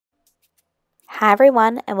Hi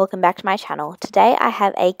everyone and welcome back to my channel. Today I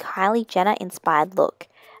have a Kylie Jenner inspired look.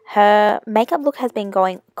 Her makeup look has been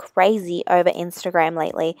going crazy over Instagram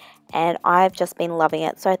lately and I've just been loving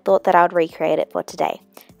it, so I thought that I would recreate it for today.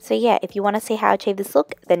 So yeah, if you want to see how I achieve this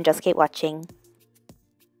look, then just keep watching.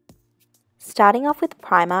 Starting off with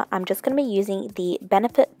primer, I'm just going to be using the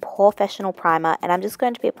Benefit Porefessional primer and I'm just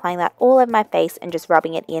going to be applying that all over my face and just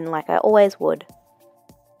rubbing it in like I always would.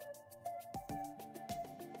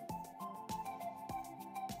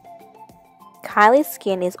 Kylie's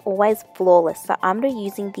skin is always flawless, so I'm going to be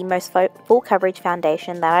using the most full coverage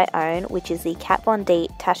foundation that I own, which is the Kat Von D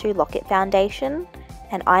Tattoo Locket foundation,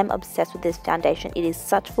 and I'm obsessed with this foundation. It is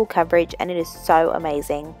such full coverage and it is so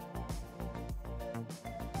amazing.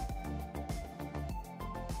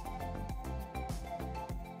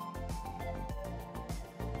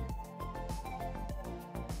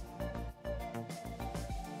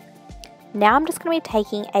 Now I'm just going to be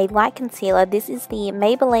taking a light concealer. This is the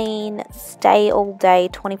Maybelline Stay All Day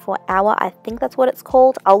 24 Hour. I think that's what it's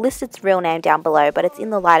called. I'll list its real name down below, but it's in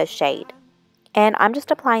the lightest shade. And I'm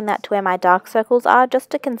just applying that to where my dark circles are, just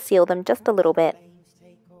to conceal them just a little bit.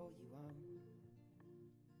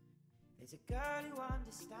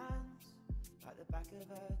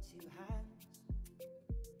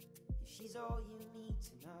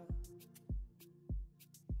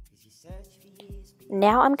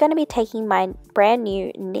 Now I'm going to be taking my brand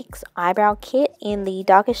new NYX eyebrow kit in the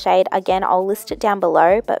darkest shade. Again, I'll list it down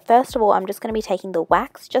below, but first of all, I'm just going to be taking the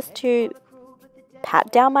wax just to pat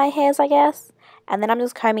down my hairs, I guess. And then I'm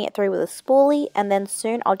just combing it through with a spoolie, and then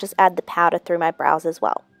soon I'll just add the powder through my brows as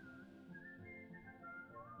well.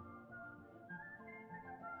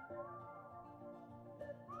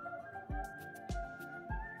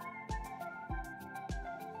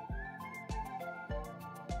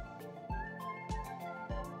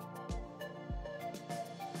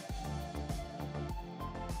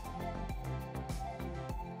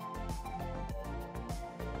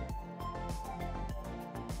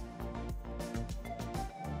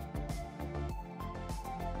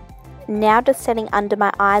 Now just setting under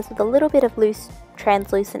my eyes with a little bit of loose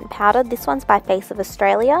translucent powder. This one's by Face of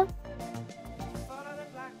Australia.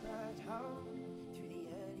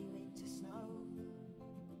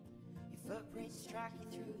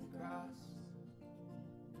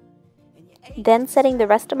 Then setting the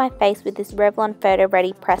rest of my face with this Revlon Photo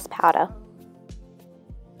Ready pressed powder.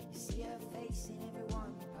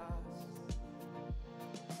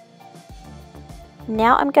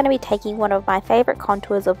 Now I'm going to be taking one of my favourite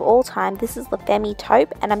contours of all time. This is the Femme Eye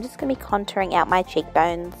Taupe, and I'm just going to be contouring out my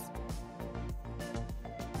cheekbones.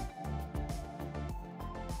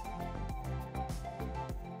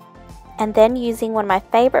 And then using one of my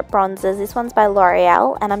favourite bronzers, this one's by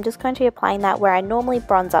Loreal, and I'm just going to be applying that where I normally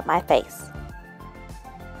bronze up my face.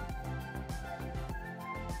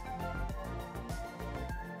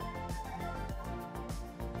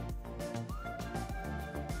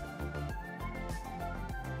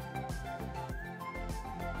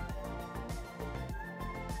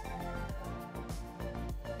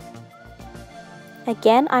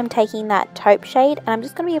 Again, I'm taking that taupe shade and I'm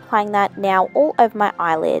just going to be applying that now all over my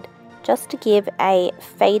eyelid, just to give a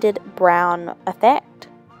faded brown effect.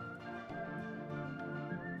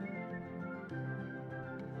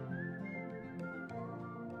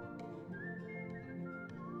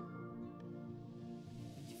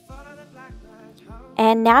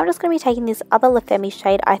 And now I'm just going to be taking this other La Femme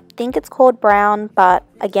shade. I think it's called Brown, but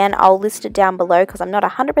again, I'll list it down below because I'm not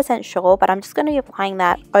 100% sure. But I'm just going to be applying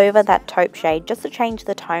that over that taupe shade just to change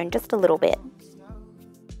the tone just a little bit.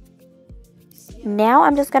 Now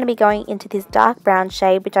I'm just going to be going into this dark brown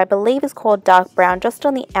shade, which I believe is called Dark Brown, just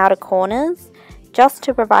on the outer corners, just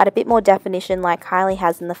to provide a bit more definition like Kylie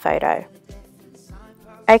has in the photo.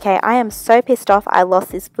 Okay, I am so pissed off I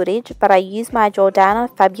lost this footage, but I used my Jordana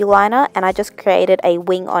Fabuliner and I just created a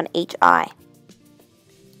wing on each eye.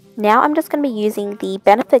 Now I'm just going to be using the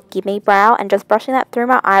Benefit Gimme brow and just brushing that through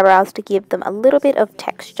my eyebrows to give them a little bit of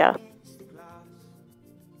texture.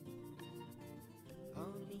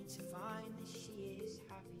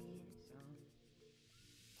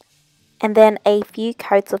 And then a few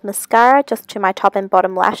coats of mascara just to my top and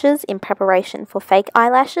bottom lashes in preparation for fake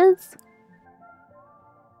eyelashes.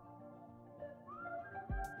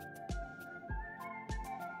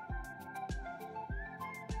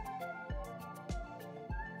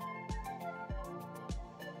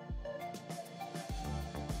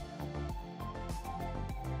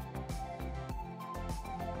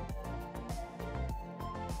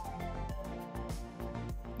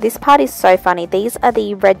 This part is so funny. These are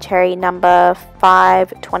the Red Cherry number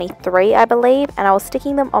 523, I believe, and I was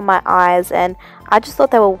sticking them on my eyes and I just thought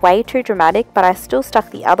they were way too dramatic, but I still stuck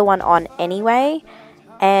the other one on anyway,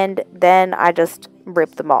 and then I just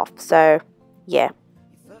ripped them off. So yeah.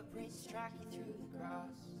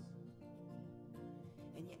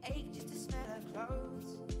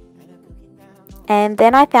 And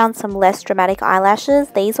then I found some less dramatic eyelashes.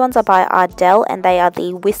 These ones are by Ardell and they are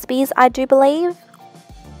the Wispies, I do believe.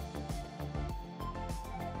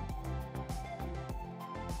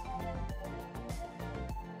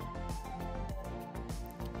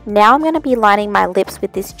 Now I'm going to be lining my lips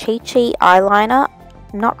with this Chi Chi eyeliner.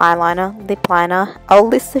 Not eyeliner, lip liner. I'll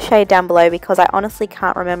list the shade down below because I honestly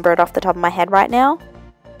can't remember it off the top of my head right now.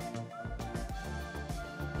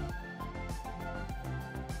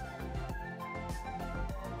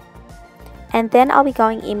 And then I'll be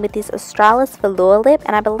going in with this Australis Velour lip,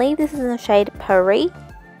 and I believe this is in the shade Paris.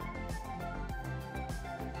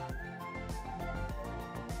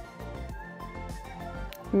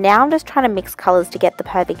 Now I'm just trying to mix colours to get the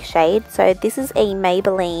perfect shade. So this is a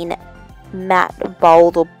Maybelline matte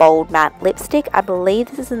bold or bold matte lipstick. I believe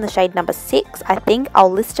this is in the shade number 6. I think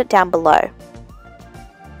I'll list it down below.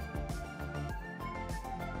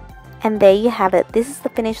 And there you have it. This is the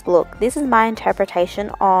finished look. This is my interpretation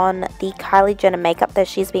on the Kylie Jenner makeup that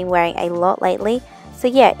she's been wearing a lot lately. So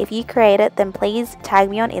yeah, if you create it, then please tag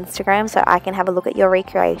me on Instagram so I can have a look at your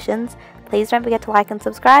recreations. Please don't forget to like and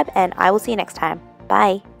subscribe, and I will see you next time.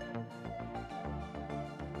 Bye.